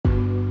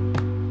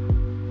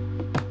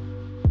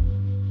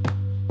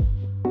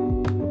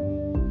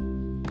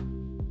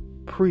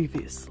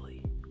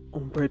Previously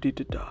on Ready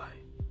to Die.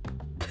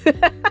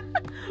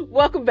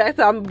 Welcome back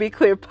to I'm Gonna Be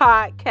Clear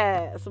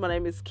podcast. My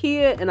name is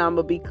Kia and I'm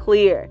gonna be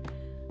clear.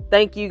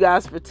 Thank you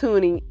guys for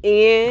tuning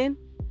in.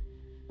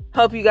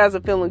 Hope you guys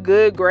are feeling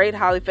good, great,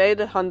 highly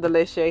favored.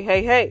 Alhamdulillah,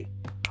 hey.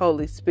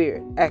 Holy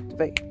Spirit,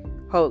 activate.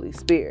 Holy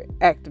Spirit,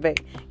 activate.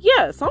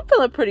 Yes, I'm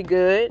feeling pretty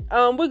good.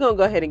 We're gonna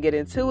go ahead and get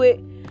into it.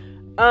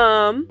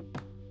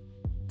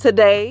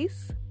 Today's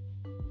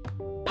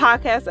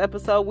podcast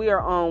episode, we are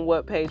on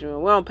what page?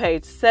 We're on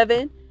page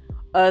 7.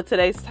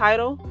 Today's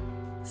title: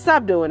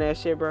 Stop doing that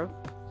shit, bro.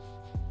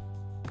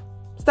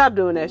 Stop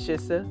doing that shit,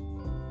 sis.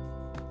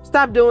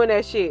 Stop doing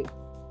that shit.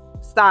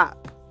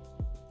 Stop.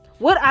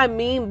 What I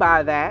mean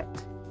by that,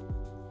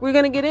 we're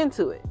gonna get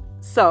into it.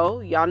 So,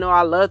 y'all know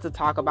I love to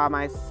talk about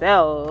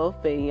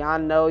myself, and y'all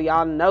know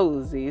y'all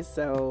nosy,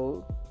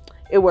 so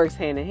it works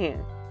hand in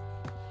hand.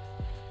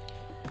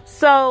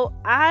 So,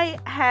 I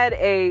had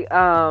a,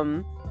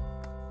 a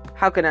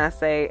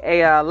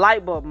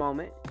light bulb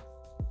moment.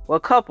 Well, a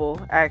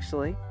couple,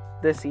 actually,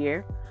 this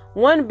year.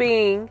 One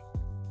being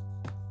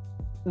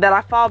that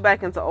I fall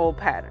back into old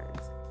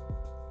patterns.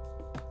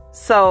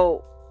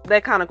 So,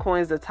 that kind of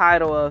coins the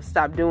title of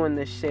Stop Doing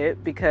This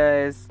Shit,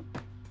 because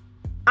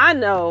I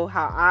know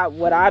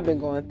what I've been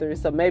going through,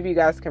 so maybe you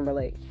guys can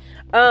relate.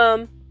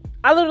 I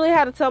literally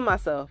had to tell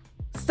myself,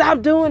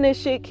 stop doing this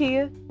shit,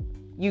 Kia.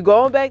 You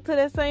going back to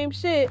that same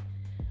shit.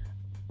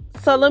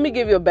 So let me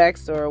give you a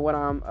backstory of what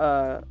I'm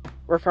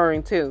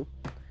referring to.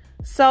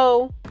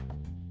 So,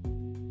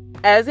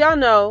 as y'all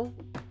know,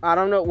 I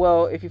don't know,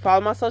 well, if you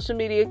follow my social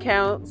media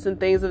accounts and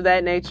things of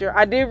that nature,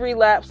 I did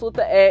relapse with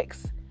the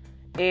ex,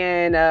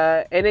 and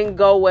it didn't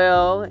go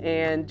well,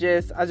 and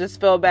I just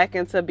fell back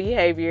into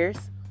behaviors.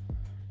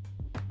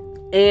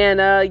 And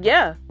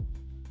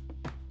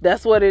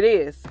that's what it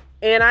is.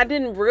 And I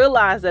didn't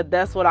realize that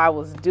that's what I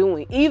was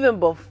doing even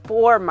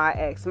before my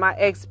ex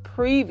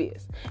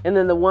previous, and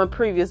then the one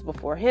previous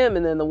before him,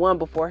 and then the one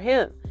before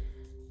him.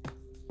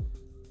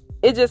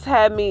 It just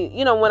had me,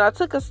 when I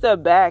took a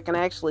step back and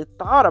actually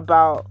thought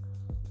about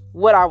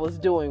what I was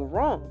doing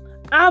wrong.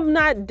 I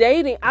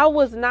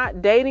was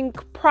not dating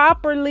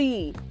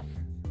properly.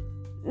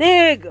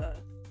 Nigga.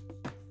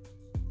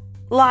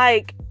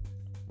 Like,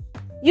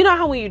 you know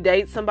how when you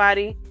date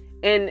somebody,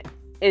 and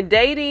in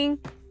dating,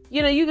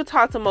 you can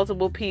talk to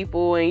multiple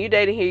people, and you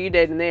dating here, you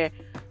dating there.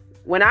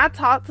 When I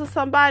talk to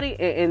somebody,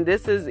 and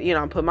this is,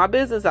 I'm putting my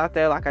business out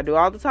there like I do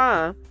all the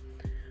time.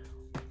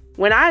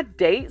 When I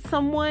date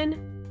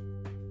someone,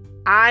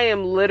 I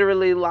am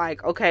literally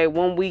like, okay,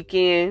 1 week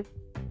in,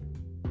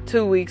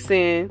 2 weeks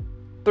in,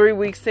 3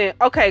 weeks in.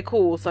 Okay,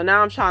 cool. So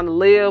now I'm trying to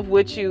live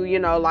with you,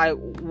 like,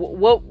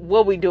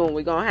 what we doing?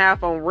 We gonna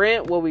have on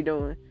rent? What we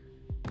doing?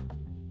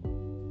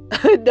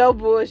 No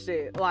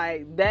bullshit.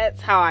 Like,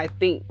 that's how I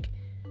think.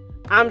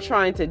 I'm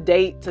trying to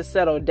date, to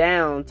settle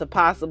down, to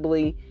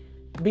possibly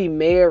be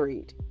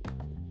married.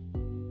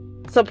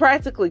 So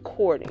practically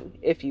courting,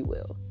 if you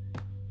will.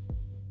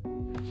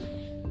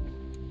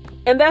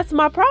 And that's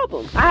my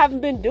problem. I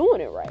haven't been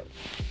doing it right.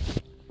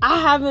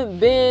 I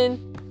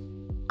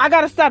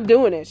gotta stop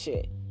doing that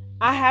shit.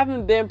 I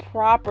haven't been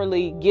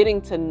properly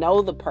getting to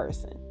know the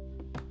person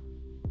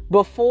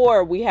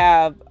before we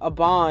have a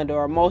bond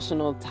or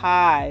emotional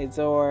ties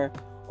or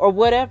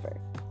whatever.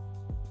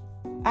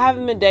 I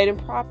haven't been dating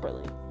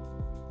properly.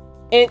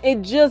 And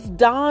it just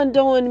dawned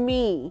on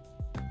me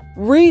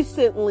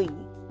recently.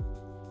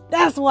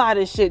 That's why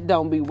this shit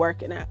don't be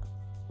working out.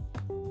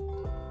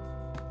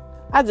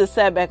 I just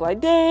sat back like,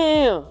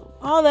 damn,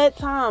 all that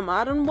time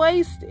I done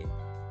wasted.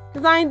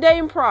 Because I ain't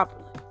dating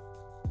properly.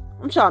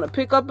 I'm trying to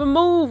pick up and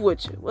move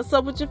with you. What's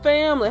up with your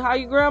family? How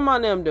your grandma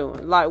and them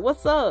doing? Like,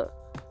 what's up?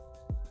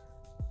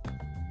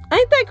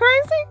 Ain't that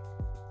crazy?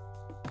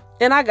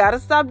 And I gotta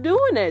stop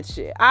doing that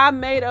shit. I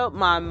made up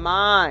my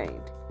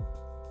mind.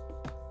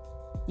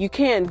 You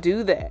can't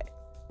do that.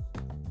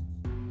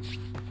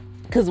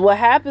 Because what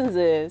happens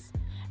is,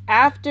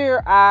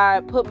 after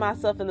I put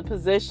myself in the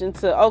position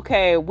to,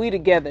 okay, we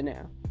together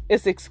now.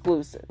 It's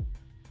exclusive.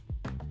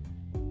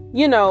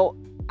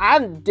 I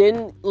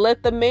didn't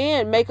let the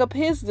man make up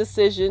his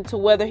decision to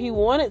whether he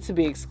wanted to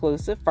be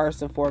exclusive,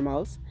 first and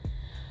foremost.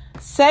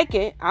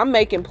 Second, I'm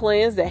making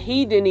plans that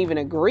he didn't even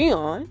agree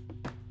on.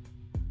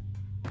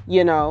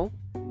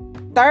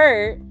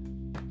 Third,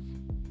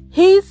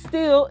 he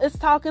still is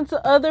talking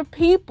to other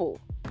people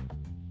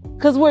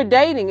because we're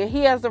dating and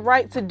he has the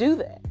right to do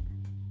that.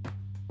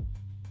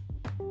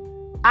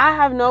 I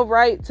have no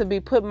right to be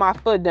putting my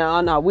foot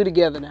down. No, we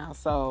together now,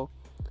 so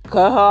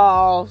cut her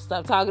off.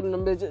 Stop talking to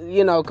them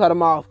bitches. Cut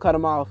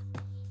them off.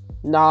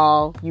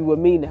 No, you with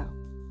me now.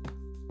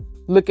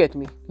 Look at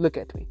me.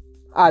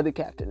 I'm the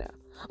captain now.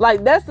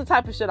 Like, that's the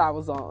type of shit I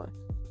was on.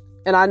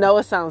 And I know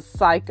it sounds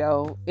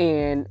psycho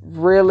and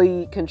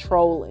really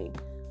controlling,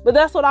 but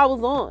that's what I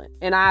was on.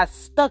 And I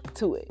stuck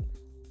to it.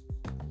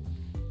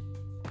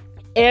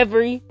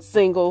 Every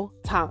single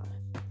time.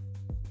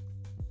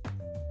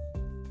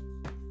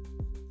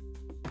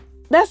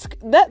 That's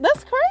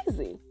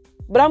crazy.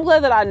 But I'm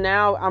glad that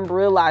I'm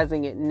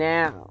realizing it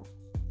now.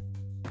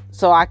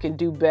 so I can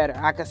do better.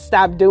 I can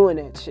stop doing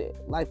that shit.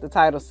 Like the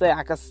title said,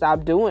 I can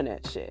stop doing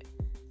that shit.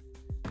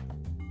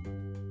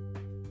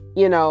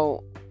 You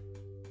know,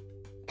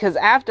 because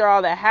after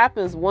all that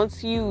happens,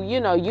 once you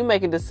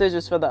making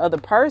decisions for the other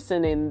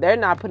person and they're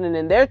not putting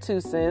in their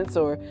 2 cents,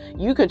 or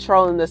you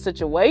controlling the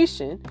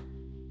situation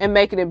and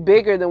making it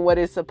bigger than what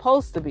it's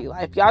supposed to be.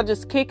 Like, if y'all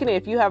just kicking it,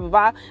 if you have a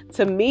vibe,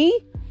 to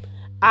me,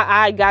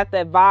 I got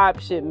that vibe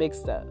shit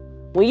mixed up.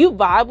 When you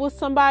vibe with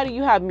somebody,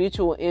 you have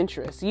mutual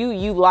interests.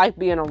 You like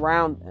being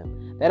around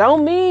them. That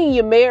don't mean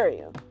you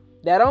marry them.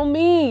 That don't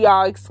mean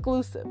y'all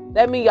exclusive.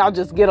 That mean y'all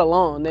just get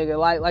along, nigga.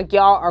 Like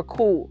y'all are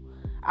cool.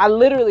 I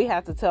literally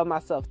have to tell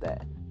myself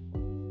that.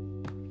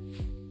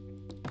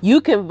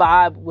 You can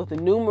vibe with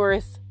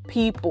numerous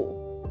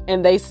people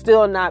and they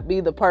still not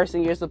be the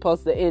person you're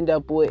supposed to end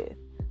up with.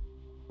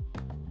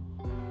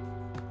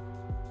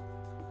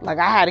 Like,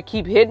 I had to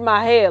keep hitting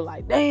my head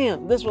like,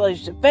 damn, this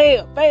relationship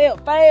failed.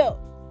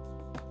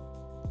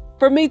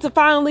 For me to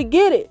finally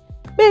get it.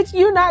 Bitch,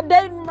 you're not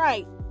dating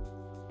right.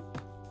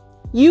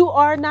 You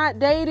are not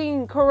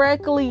dating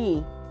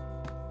correctly.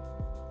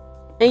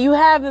 And you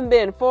haven't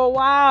been for a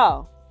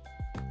while.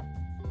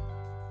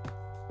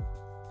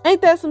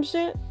 Ain't that some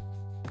shit?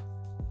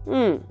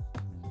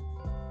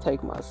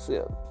 Take my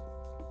sip.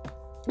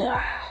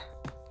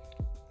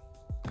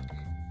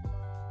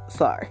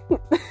 Sorry.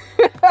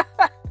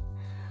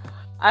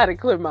 I had to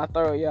clear my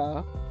throat,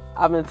 y'all.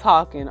 I've been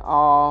talking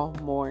all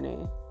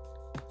morning.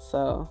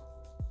 So,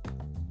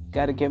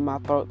 gotta get my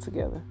throat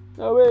together.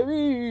 Oh,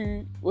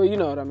 baby. Well, you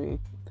know what I mean.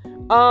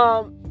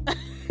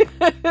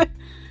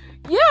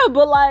 Yeah,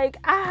 but like,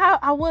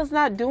 I was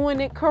not doing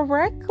it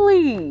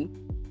correctly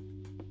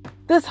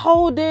this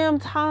whole damn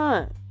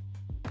time.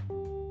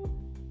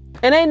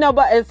 And ain't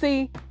nobody, and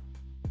see,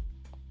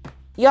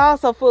 y'all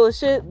so full of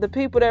shit. The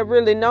people that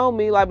really know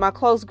me, like my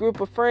close group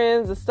of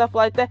friends and stuff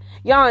like that,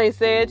 y'all ain't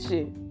said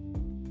shit.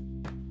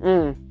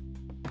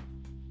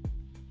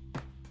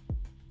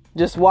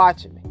 Just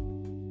watching me.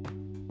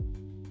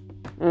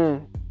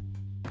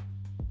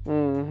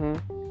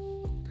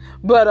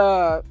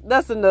 But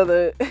that's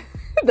another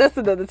that's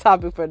another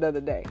topic for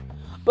another day.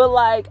 But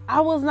like,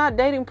 I was not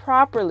dating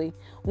properly.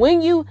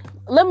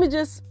 Let me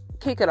just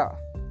kick it off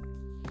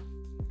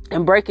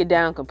and break it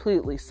down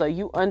completely so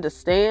you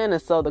understand,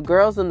 and so the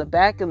girls in the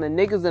back and the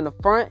niggas in the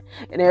front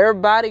and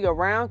everybody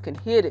around can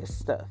hear this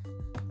stuff.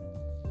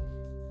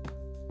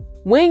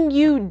 When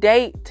you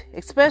date,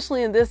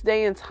 especially in this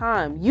day and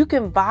time, you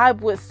can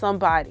vibe with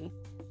somebody.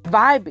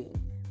 Vibing,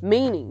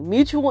 meaning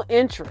mutual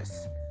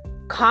interest,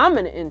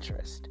 common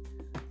interest.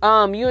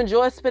 You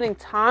enjoy spending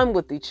time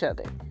with each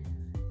other.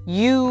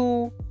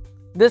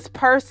 This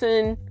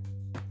person,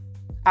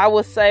 I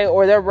would say,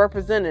 or their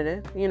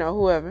representative,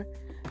 whoever,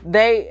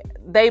 they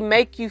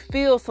make you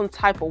feel some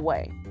type of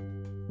way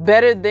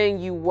better than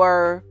you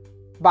were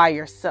by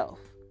yourself.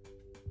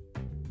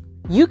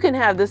 You can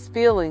have this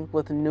feeling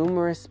with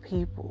numerous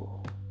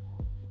people.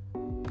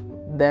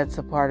 That's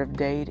a part of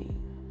dating.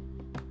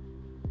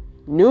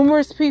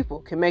 Numerous people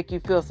can make you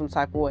feel some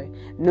type of way.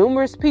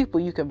 Numerous people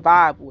you can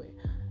vibe with.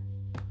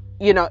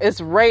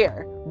 It's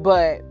rare,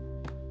 but,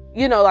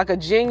 like a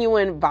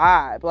genuine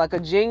vibe, like a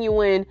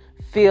genuine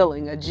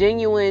feeling, a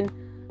genuine,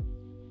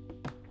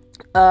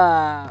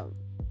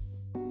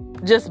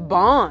 just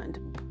bond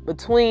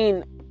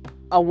between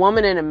a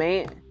woman and a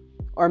man,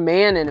 or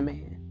man and a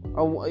man,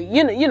 or,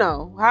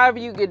 however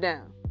you get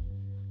down.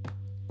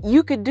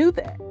 You could do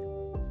that.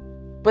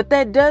 But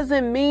that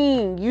doesn't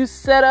mean you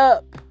set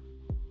up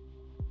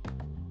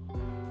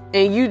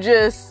and you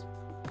just,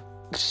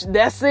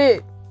 that's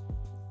it.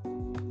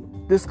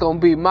 This gonna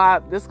be my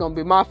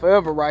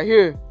forever right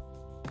here.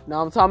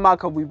 Now I'm talking about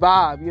cause we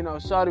vibe.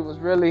 Shawty was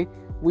really,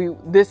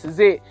 this is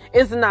it.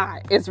 It's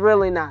not. It's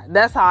really not.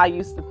 That's how I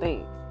used to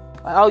think.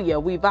 Like, oh yeah,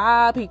 we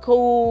vibe, he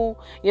cool.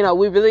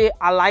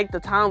 I like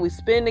the time we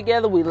spend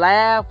together. We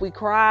laugh, we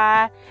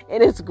cry,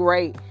 and it's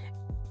great.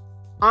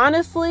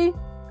 Honestly,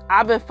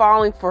 I've been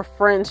falling for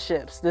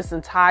friendships this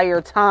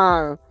entire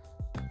time.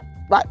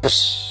 Like,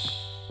 psh,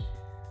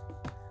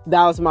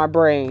 that was my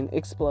brain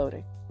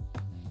exploding.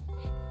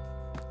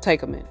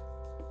 Take a minute.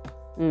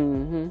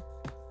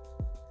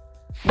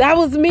 That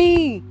was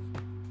me.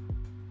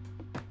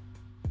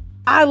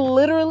 I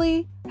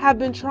literally have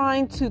been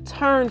trying to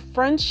turn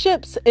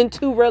friendships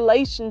into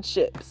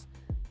relationships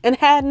and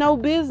had no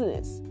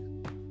business.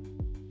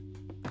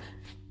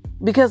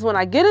 Because when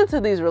I get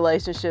into these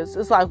relationships,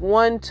 it's like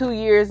 1-2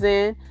 years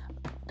in,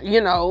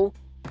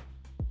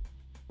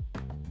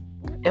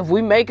 if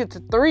we make it to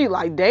 3,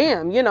 like,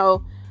 damn,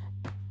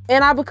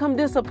 and I become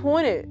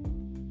disappointed.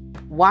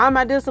 Why am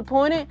I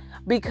disappointed?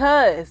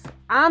 Because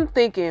I'm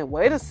thinking,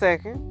 wait a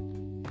second.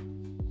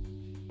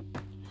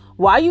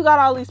 Why you got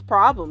all these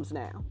problems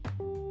now?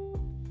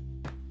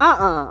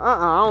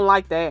 I don't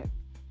like that.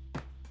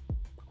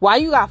 Why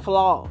you got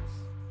flaws?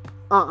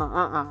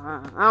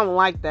 I don't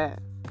like that.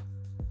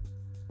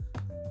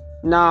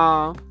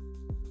 Nah,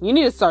 you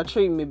need to start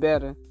treating me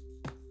better.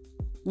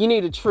 You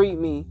need to treat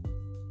me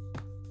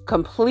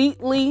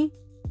completely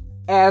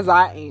as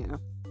I am.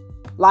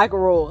 Like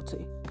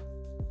royalty.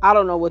 I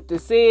don't know what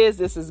this is.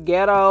 This is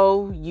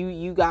ghetto.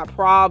 You got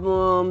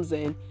problems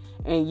and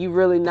you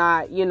really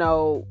not,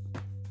 it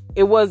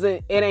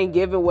ain't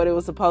giving what it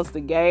was supposed to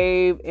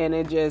give. And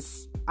it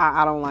just,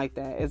 I don't like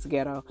that. It's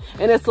ghetto.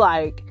 And it's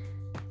like,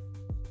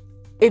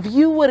 if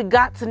you would have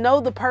got to know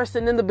the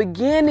person in the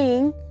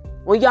beginning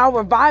when y'all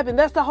were vibing,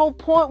 that's the whole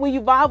point. When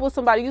you vibe with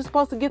somebody, you're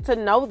supposed to get to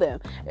know them.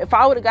 If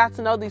I would have got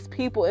to know these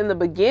people in the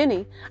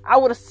beginning, I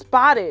would have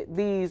spotted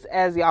these,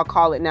 as y'all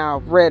call it now,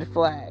 red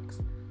flags.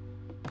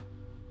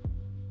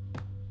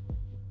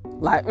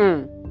 Like,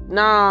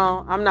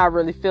 no, I'm not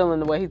really feeling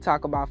the way he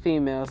talk about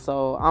females,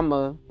 so I'm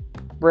a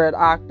red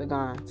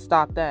octagon.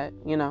 Stop that,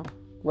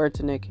 Word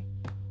to Nikki.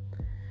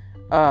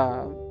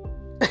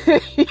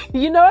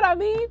 You know what I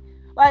mean?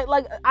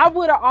 Like I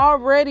would have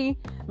already,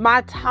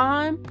 my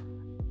time,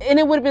 and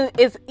it would have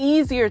been, it's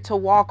easier to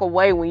walk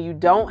away when you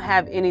don't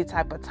have any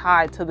type of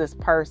tie to this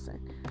person,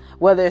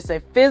 whether it's a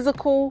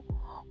physical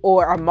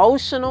or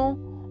emotional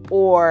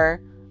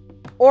or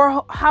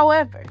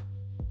however.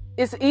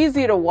 It's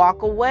easier to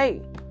walk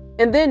away.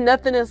 And then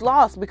nothing is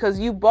lost because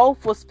you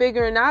both was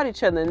figuring out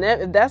each other. And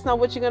if that's not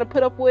what you're going to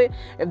put up with,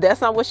 if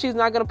that's not what she's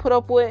not going to put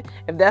up with,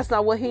 if that's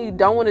not what he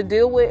don't want to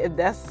deal with, if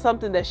that's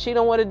something that she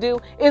don't want to do,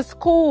 it's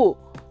cool.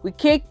 We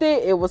kicked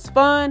it. It was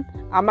fun.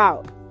 I'm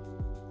out.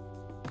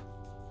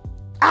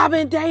 I've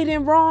been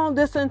dating wrong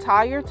this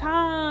entire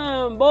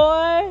time,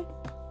 boy.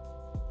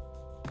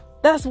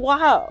 That's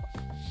wild.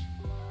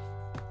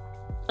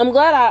 I'm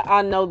glad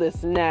I know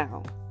this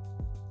now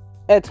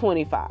at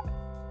 25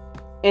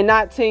 and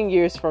not 10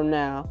 years from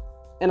now,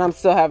 and I'm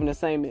still having the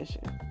same issue.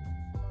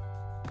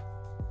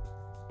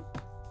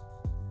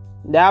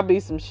 That'll be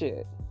some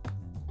shit.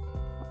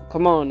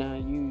 Come on now,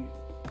 you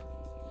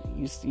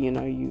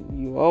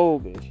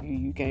old bitch.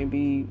 You can't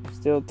be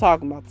still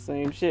talking about the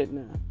same shit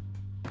now.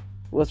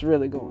 What's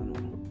really going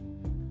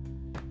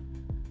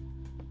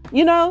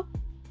on?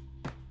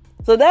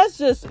 So that's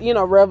just,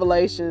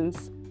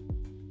 revelations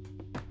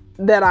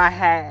that I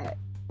had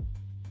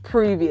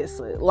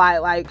previously.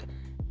 Like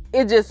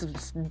it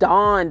just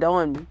dawned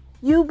on me.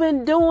 You've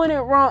been doing it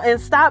wrong,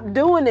 and stop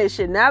doing this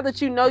shit. Now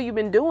that you know you've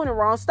been doing it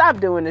wrong, stop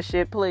doing this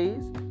shit,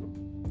 please.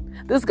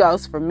 This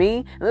goes for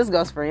me, and this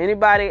goes for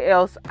anybody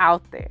else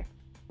out there.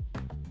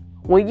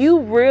 When you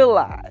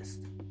realize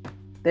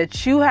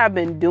that you have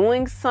been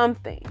doing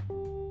something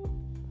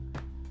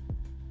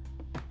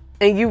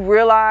and you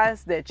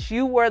realize that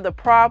you were the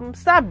problem,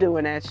 stop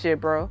doing that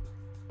shit, bro.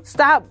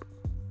 Stop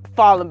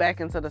falling back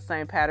into the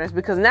same patterns,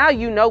 because now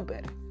you know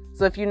better.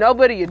 So if you know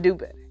better, you do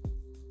better.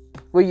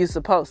 Well, you're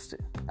supposed to.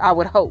 I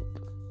would hope.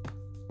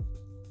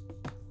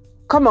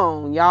 Come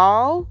on,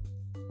 y'all.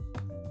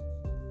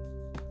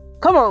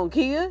 Come on,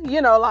 Kia.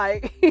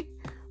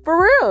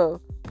 For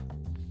real.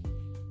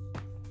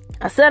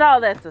 I said all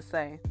that to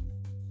say,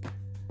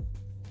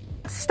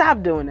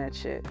 stop doing that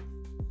shit.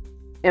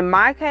 In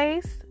my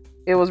case,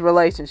 it was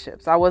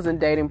relationships. I wasn't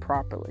dating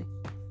properly.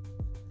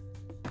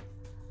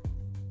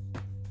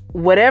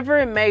 Whatever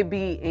it may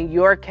be in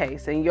your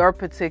case, in your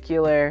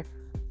particular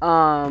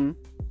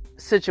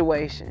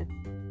situation,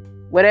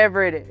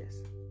 whatever it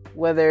is,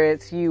 whether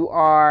it's you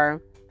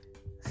are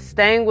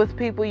staying with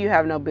people you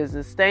have no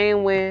business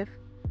staying with,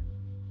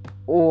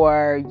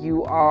 or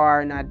you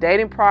are not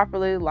dating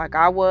properly like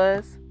I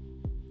was,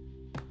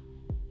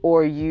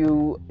 or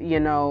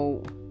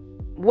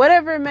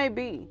whatever it may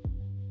be,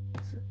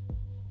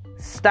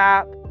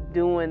 stop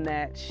doing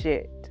that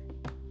shit.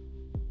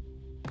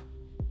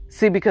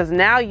 See, because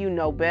now you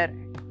know better.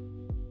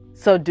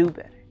 So do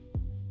better.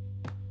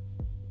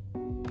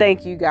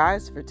 Thank you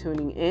guys for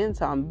tuning in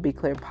to Be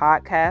Clear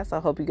Podcast. I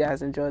hope you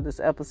guys enjoyed this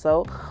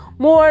episode.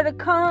 More to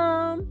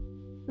come.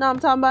 Know what I'm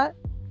talking about?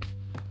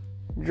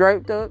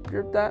 Dripped up.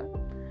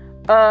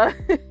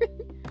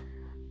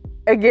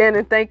 Again,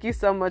 and thank you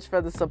so much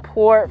for the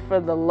support, for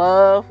the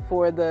love,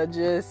 for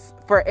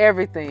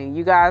everything.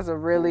 You guys are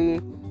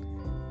really,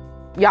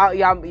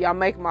 y'all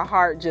make my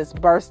heart just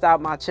burst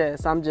out my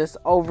chest. I'm just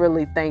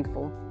overly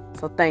thankful.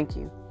 So thank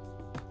you.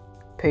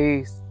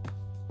 Peace.